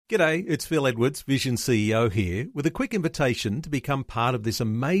G'day, it's Phil Edwards, Vision CEO here, with a quick invitation to become part of this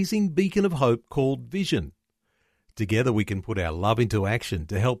amazing beacon of hope called Vision. Together we can put our love into action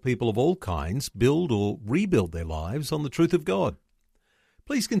to help people of all kinds build or rebuild their lives on the truth of God.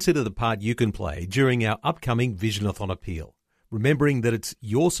 Please consider the part you can play during our upcoming Visionathon appeal, remembering that it's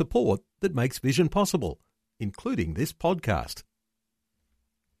your support that makes Vision possible, including this podcast.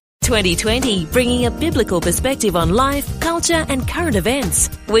 2020, bringing a biblical perspective on life, culture and current events.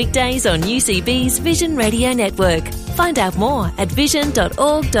 Weekdays on UCB's Vision Radio Network. Find out more at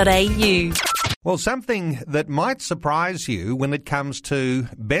vision.org.au. Well, something that might surprise you when it comes to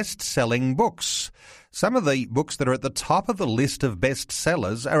best-selling books. Some of the books that are at the top of the list of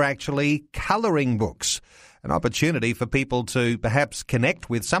bestsellers are actually colouring books. An opportunity for people to perhaps connect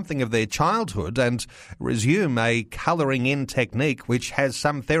with something of their childhood and resume a colouring in technique which has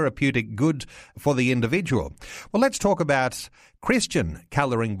some therapeutic good for the individual. Well, let's talk about Christian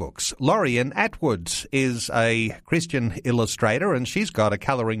colouring books. Lorian Atwood is a Christian illustrator and she's got a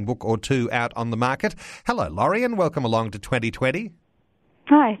colouring book or two out on the market. Hello, Lorian. Welcome along to 2020.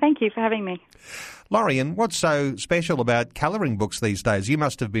 Hi, thank you for having me. Lorian, what's so special about colouring books these days? You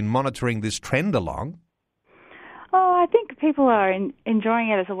must have been monitoring this trend along. Oh, I think people are enjoying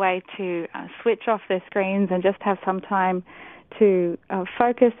it as a way to switch off their screens and just have some time to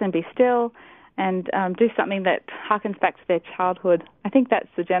focus and be still and do something that harkens back to their childhood. I think that's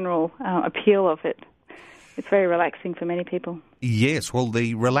the general appeal of it. It's very relaxing for many people. Yes, well,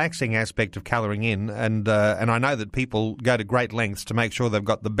 the relaxing aspect of colouring in, and I know that people go to great lengths to make sure they've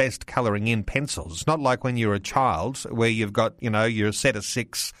got the best colouring in pencils. It's not like when you're a child where you've got, your set of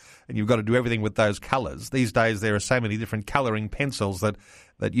 6 and you've got to do everything with those colours. These days there are so many different colouring pencils that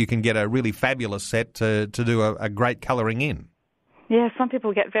you can get a really fabulous set to do a great colouring in. Yeah, some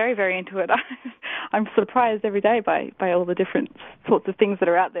people get very, very into it. I'm surprised every day by all the different sorts of things that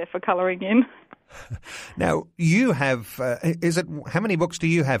are out there for colouring in. Now, you have, how many books do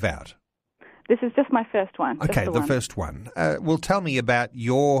you have out? This is just my first one. Okay, the first one. Well, tell me about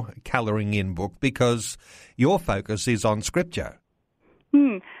your colouring in book because your focus is on Scripture.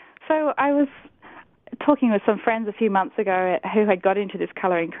 So I was talking with some friends a few months ago who had got into this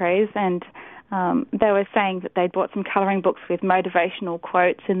colouring craze and they were saying that they'd bought some colouring books with motivational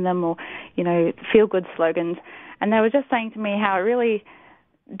quotes in them or, feel-good slogans. And they were just saying to me how it really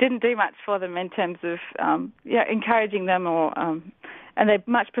didn't do much for them in terms of encouraging them and they'd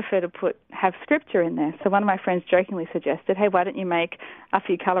much prefer to have scripture in there. So one of my friends jokingly suggested, hey, why don't you make a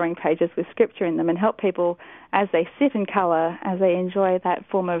few colouring pages with scripture in them and help people as they sit and colour, as they enjoy that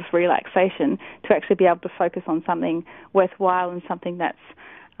form of relaxation, to actually be able to focus on something worthwhile and something that's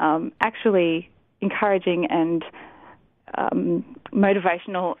actually encouraging and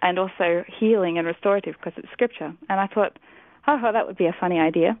motivational and also healing and restorative because it's scripture. And I thought, that would be a funny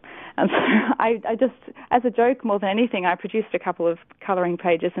idea. And so I just, as a joke more than anything, I produced a couple of colouring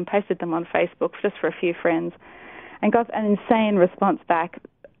pages and posted them on Facebook just for a few friends and got an insane response back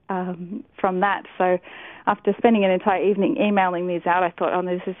from that. So after spending an entire evening emailing these out, I thought,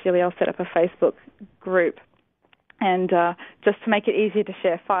 this is silly, I'll set up a Facebook group and just to make it easier to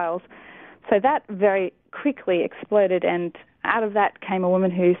share files. So that very quickly exploded, and out of that came a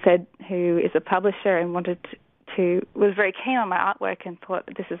woman who is a publisher and was very keen on my artwork and thought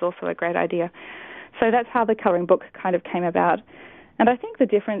this is also a great idea. So that's how the colouring book kind of came about. And I think the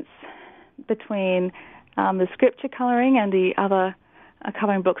difference between the scripture colouring and the other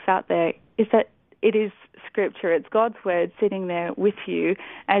colouring books out there is that it is scripture. It's God's word sitting there with you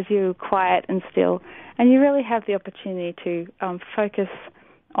as you're quiet and still. And you really have the opportunity to focus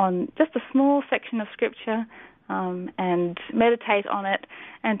on just a small section of scripture and meditate on it,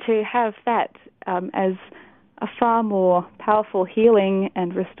 and to have that as a far more powerful healing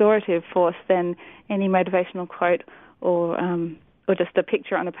and restorative force than any motivational quote or just a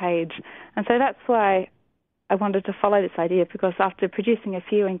picture on a page. And so that's why I wanted to follow this idea, because after producing a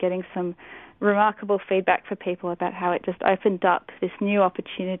few and getting some remarkable feedback for people about how it just opened up this new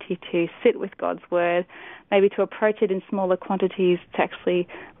opportunity to sit with God's word, maybe to approach it in smaller quantities, to actually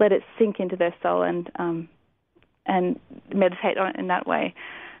let it sink into their soul and meditate on it in that way,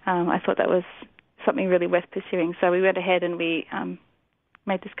 I thought that was something really worth pursuing. So we went ahead and we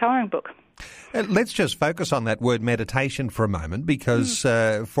made this colouring book. Let's just focus on that word meditation for a moment, because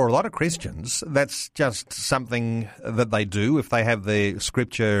for a lot of Christians, that's just something that they do if they have the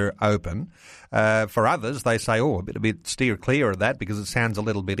scripture open. For others, they say, a bit steer clear of that because it sounds a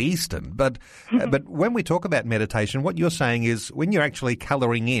little bit Eastern. But when we talk about meditation, what you're saying is when you're actually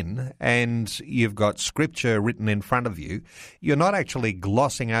colouring in and you've got scripture written in front of you, you're not actually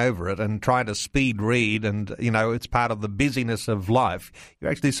glossing over it and trying to speed read and, it's part of the busyness of life.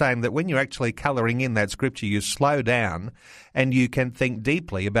 You're actually saying that when you're actually colouring in that scripture, you slow down and you can think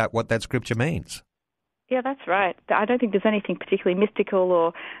deeply about what that scripture means. Yeah, that's right. I don't think there's anything particularly mystical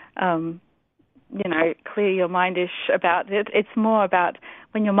or clear your mind-ish about it. It's more about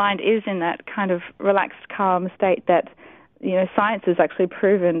when your mind is in that kind of relaxed, calm state that, science has actually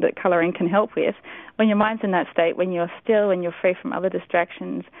proven that colouring can help with. When your mind's in that state, when you're still and you're free from other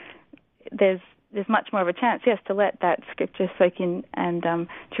distractions, there's much more of a chance, yes, to let that scripture soak in and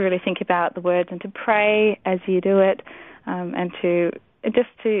to really think about the words and to pray as you do it, and to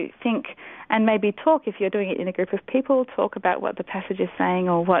think and maybe talk, if you're doing it in a group of people, talk about what the passage is saying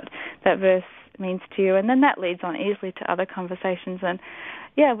or what that verse means to you, and then that leads on easily to other conversations. And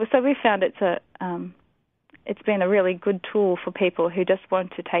so we found it's been a really good tool for people who just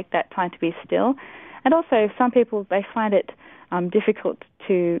want to take that time to be still. And also some people, they find it difficult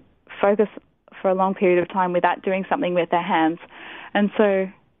to focus for a long period of time without doing something with their hands. And so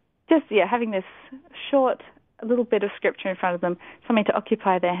just having this short a little bit of scripture in front of them, something to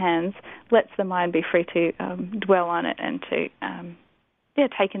occupy their hands, lets the mind be free to dwell on it and to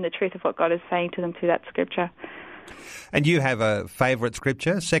take in the truth of what God is saying to them through that scripture. And you have a favourite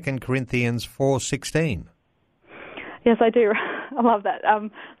scripture, 2 Corinthians 4:16. Yes, I do. I love that.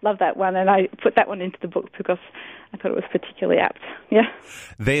 Love that one, and I put that one into the book because I thought it was particularly apt. Yeah.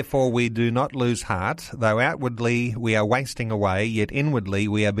 Therefore we do not lose heart, though outwardly we are wasting away, yet inwardly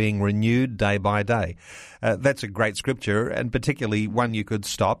we are being renewed day by day. That's a great scripture, and particularly one you could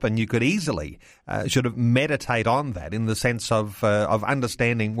stop and you could easily sort of meditate on that in the sense of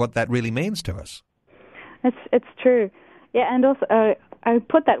understanding what that really means to us. It's true. Yeah, and also I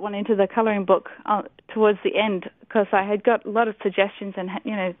put that one into the colouring book towards the end because I had got a lot of suggestions, and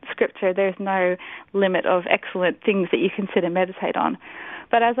scripture, there's no limit of excellent things that you can sit and meditate on.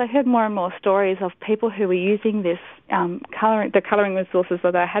 But as I heard more and more stories of people who were using this the colouring resources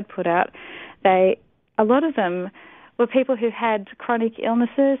that I had put out, a lot of them were people who had chronic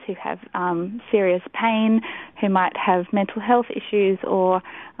illnesses, who have serious pain, who might have mental health issues or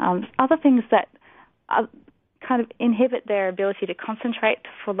other things that kind of inhibit their ability to concentrate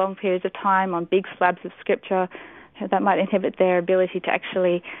for long periods of time on big slabs of scripture. That might inhibit their ability to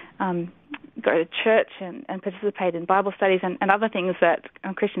actually go to church and participate in Bible studies and other things that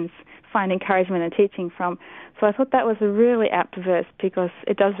Christians find encouragement and teaching from. So I thought that was a really apt verse because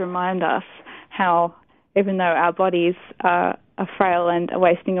it does remind us how, even though our bodies are frail and are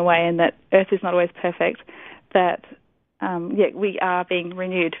wasting away and that earth is not always perfect, that we are being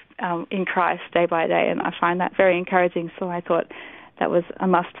renewed in Christ day by day, and I find that very encouraging. So I thought that was a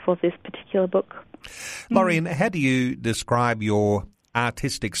must for this particular book. Laurie, how do you describe your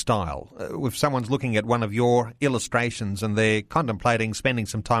artistic style? If someone's looking at one of your illustrations and they're contemplating spending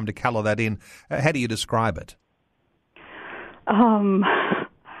some time to colour that in, how do you describe it?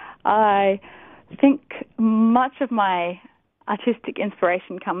 I think much of my artistic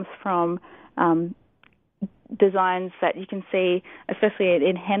inspiration comes from designs that you can see, especially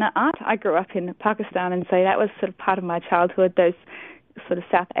in henna art. I grew up in Pakistan, and so that was sort of part of my childhood, those sort of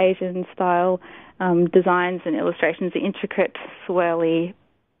South Asian style designs and illustrations, the intricate, swirly,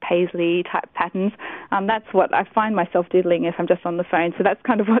 paisley type patterns. That's what I find myself doodling if I'm just on the phone. So that's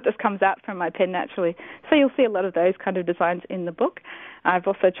kind of what just comes out from my pen naturally. So you'll see a lot of those kind of designs in the book. I've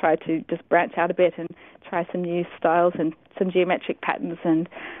also tried to just branch out a bit and try some new styles and some geometric patterns and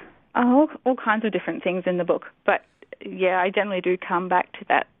all kinds of different things in the book. But yeah, I generally do come back to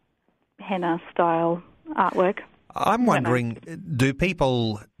that henna style artwork. I'm wondering, do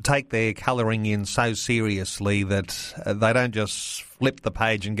people take their colouring in so seriously that they don't just flip the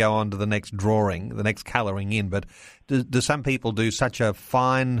page and go on to the next drawing, the next colouring in, but do some people do such a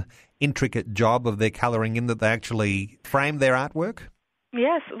fine, intricate job of their colouring in that they actually frame their artwork?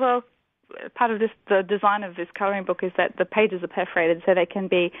 Yes, well, part of the design of this colouring book is that the pages are perforated so they can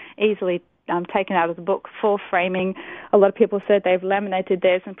be easily taken out of the book for framing. A lot of people said they've laminated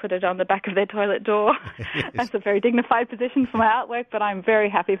theirs and put it on the back of their toilet door. Yes. That's a very dignified position for my artwork, but I'm very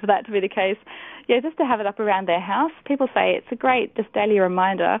happy for that to be the case. Yeah, just to have it up around their house. People say it's a great just daily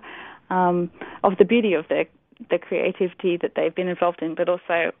reminder of the beauty of their the creativity that they've been involved in, but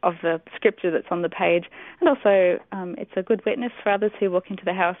also of the scripture that's on the page. And also it's a good witness for others who walk into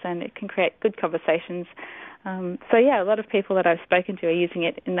the house, and it can create good conversations. A lot of people that I've spoken to are using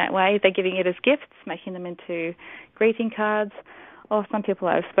it in that way. They're giving it as gifts, making them into greeting cards, or some people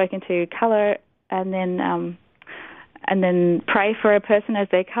I've spoken to colour and then pray for a person as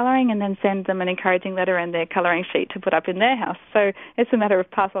they're colouring, and then send them an encouraging letter and their colouring sheet to put up in their house. So it's a matter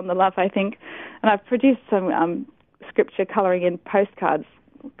of pass on the love, I think. And I've produced some scripture colouring in postcards,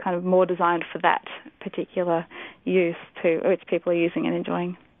 kind of more designed for that particular use too, which people are using and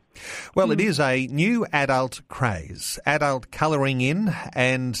enjoying. Well, it is a new adult craze, adult colouring in,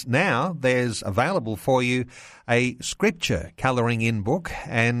 and now there's available for you a scripture colouring in book,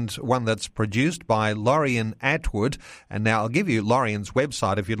 and one that's produced by Lorian Atwood. And now I'll give you Lorian's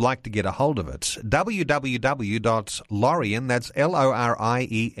website if you'd like to get a hold of it. www.lorien, that's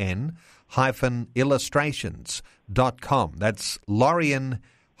Lorien -illustrations.com. That's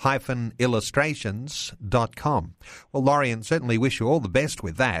Lorien-illustrations.com. Well, Lorian, certainly wish you all the best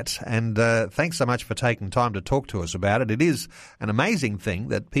with that, and thanks so much for taking time to talk to us about it. It is an amazing thing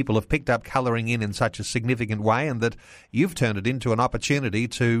that people have picked up colouring in such a significant way, and that you've turned it into an opportunity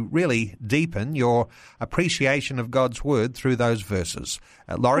to really deepen your appreciation of God's Word through those verses.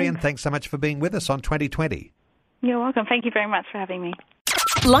 Lorian, thanks so much for being with us on 2020. You're welcome. Thank you very much for having me.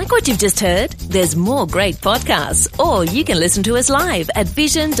 Like what you've just heard? There's more great podcasts, or you can listen to us live at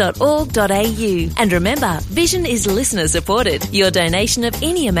vision.org.au. And remember, Vision is listener supported. Your donation of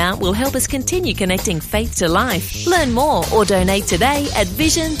any amount will help us continue connecting faith to life. Learn more or donate today at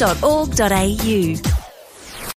vision.org.au.